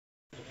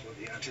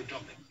Dr.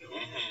 Dumpling.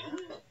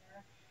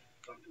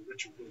 Dr.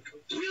 Richard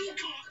Wilcox.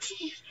 Wilcox!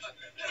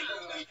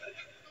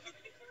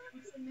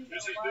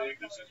 This is big.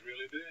 This is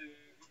really big.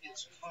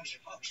 It's hush,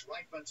 hush,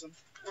 right, Benson?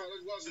 Well,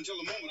 it was until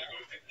a moment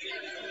ago.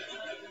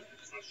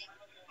 Hush,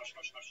 hush,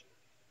 hush, hush.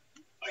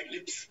 My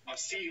lips are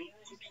sealed.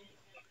 I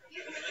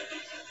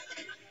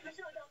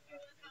saw Dr.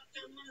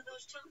 Wilcox on one of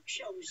those talk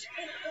shows.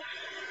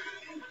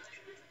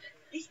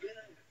 He's good.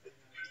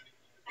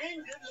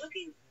 And good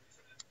looking.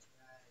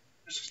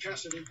 Mrs.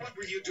 Cassidy, what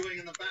were you doing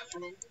in the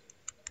bathroom?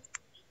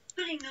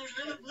 Putting those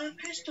little blue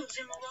crystals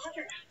in the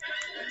water.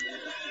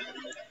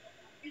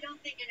 You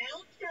don't think it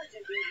helps, does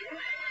it, do you?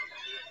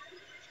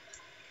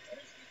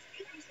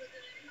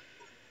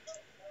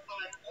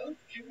 I hope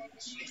you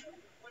understand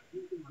what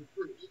you can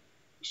recruit.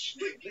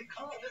 Strictly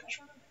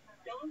confidential.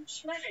 Don't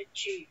sweat it,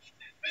 Chief.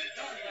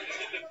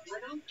 I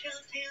don't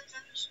tell tales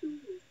out of school.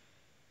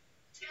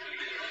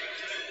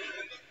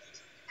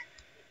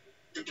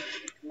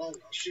 Oh, no,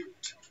 she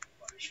would tell me.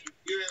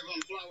 You have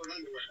unflowered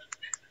underwear.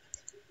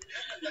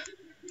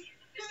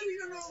 How do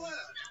you know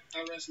that? I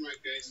rest my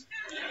case.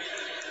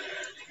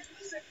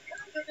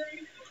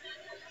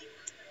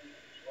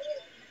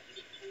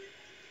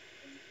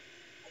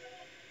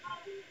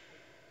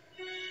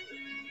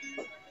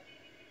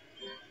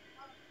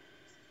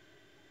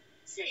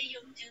 Say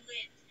you'll do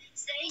it.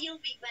 Say you'll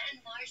be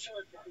Grand Marshal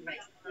of the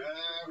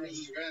parade.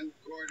 Mrs. Van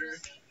Gorder,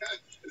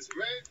 it's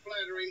very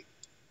flattering,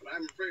 but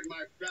I'm afraid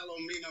my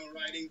Palomino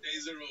riding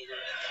days are over.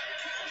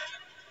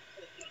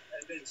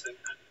 Vincent.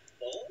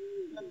 Oh,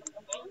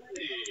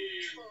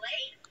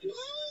 Clay?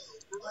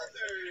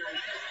 brother.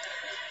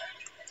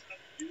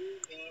 You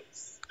look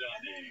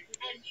stunning.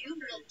 And you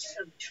look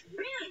so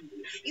trim.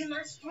 You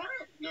must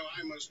run. No,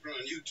 I must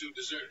run. You two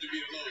deserve to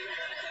be alone.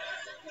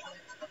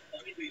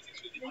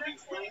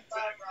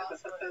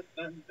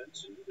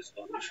 Benson would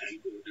astonishingly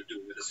good to do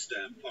with a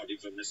stamp party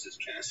for Mrs.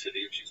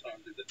 Cassidy if she's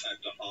hardly the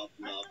type to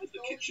hobnob with the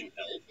kitchen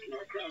help.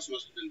 Our Krause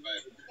must have been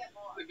invited.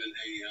 They've been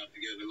hanging out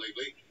together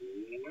lately.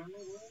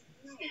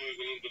 There's a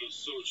little bit of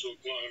social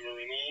climber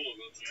in all of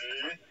us,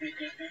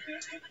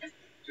 eh?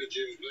 Could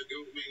you let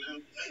go of me now?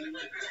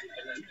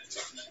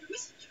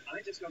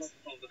 I just got off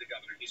the phone with the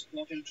governor. He's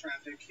caught in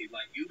traffic. He'd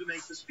like you to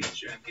make the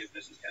speech and give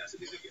Mrs.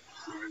 Cassidy the gift.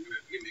 You're going to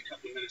have to give me a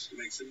couple of minutes to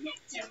make some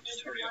notes. Yeah,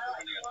 just hurry up.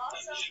 We're running out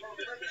of punch.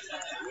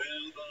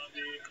 Well,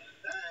 Bobby.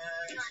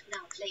 Not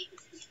now,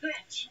 Clayton.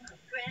 Gretch.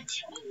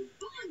 Gretch. Oh,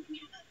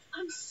 Bonnie.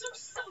 I'm so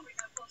sorry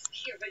I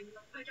wasn't here when you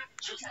were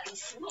just been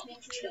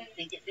swamped. Don't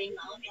think a thing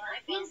of it.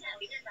 I've been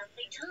having a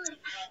lovely time.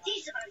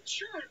 These are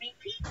charming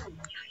people.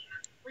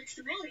 What's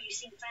the matter? You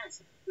seem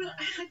frazzled. Well,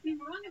 I've been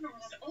running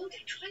around all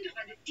day trying to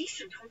find a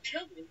decent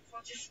hotel room for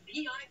this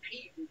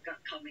VIP we've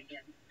got coming in.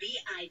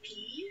 VIP?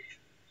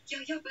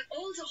 Yeah, but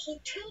all the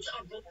hotels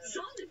are booked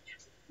solid.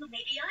 Well,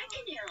 maybe I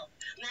can help.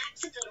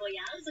 Max at the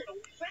Royale's an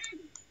old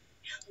friend.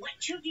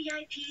 What's your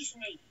VIP's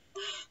name?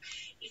 Oh,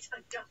 it's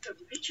a Dr.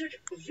 Richard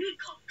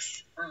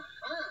Wilcox.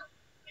 Uh-huh.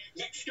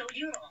 Let's go to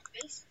your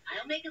office.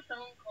 I'll make a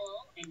phone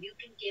call, and you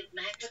can give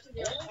Max all the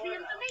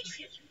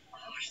information.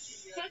 Oh,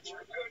 such a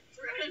good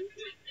friend.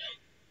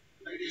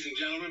 Ladies and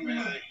gentlemen, may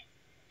I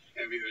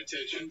have your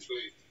attention,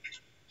 please?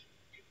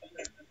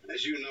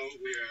 As you know,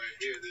 we are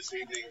here this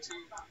evening to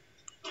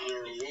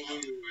honor a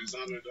woman who has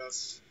honored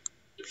us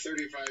with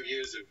 35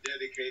 years of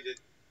dedicated,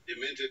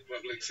 demented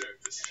public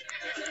service.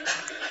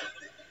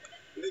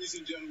 Ladies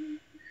and gentlemen,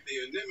 the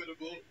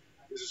inimitable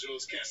Mrs.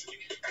 Rose Cassidy.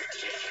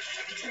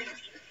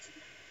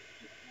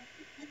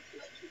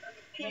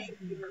 I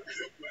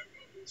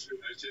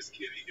was just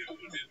kidding. On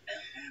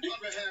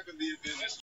behalf of the administration,